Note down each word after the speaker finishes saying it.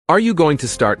Are you going to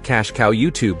start Cash Cow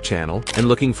YouTube channel and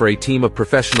looking for a team of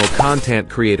professional content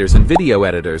creators and video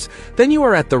editors? Then you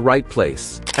are at the right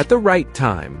place, at the right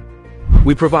time.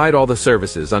 We provide all the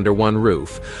services under one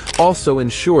roof. Also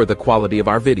ensure the quality of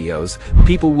our videos.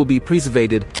 People will be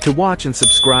persuaded to watch and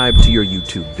subscribe to your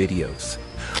YouTube videos,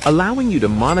 allowing you to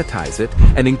monetize it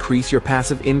and increase your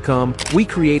passive income. We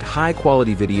create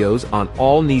high-quality videos on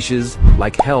all niches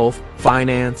like health,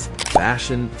 finance,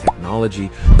 fashion, technology,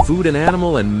 food and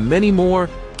animal, and many more.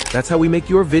 That's how we make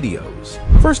your videos.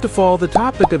 First of all, the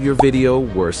topic of your video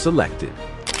were selected.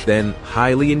 Then,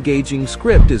 highly engaging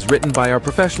script is written by our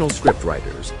professional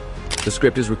scriptwriters. The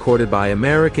script is recorded by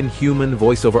American Human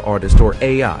Voiceover Artist, or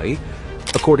AI,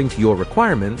 according to your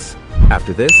requirements.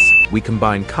 After this, we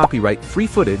combine copyright-free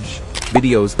footage,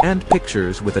 videos and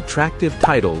pictures with attractive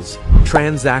titles,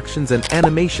 transactions and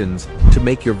animations to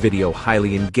make your video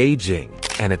highly engaging.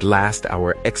 And at last,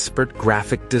 our expert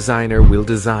graphic designer will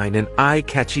design an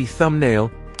eye-catchy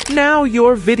thumbnail. Now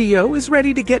your video is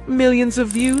ready to get millions of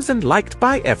views and liked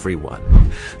by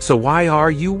everyone. So why are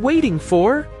you waiting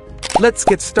for? Let's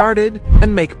get started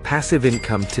and make passive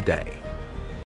income today.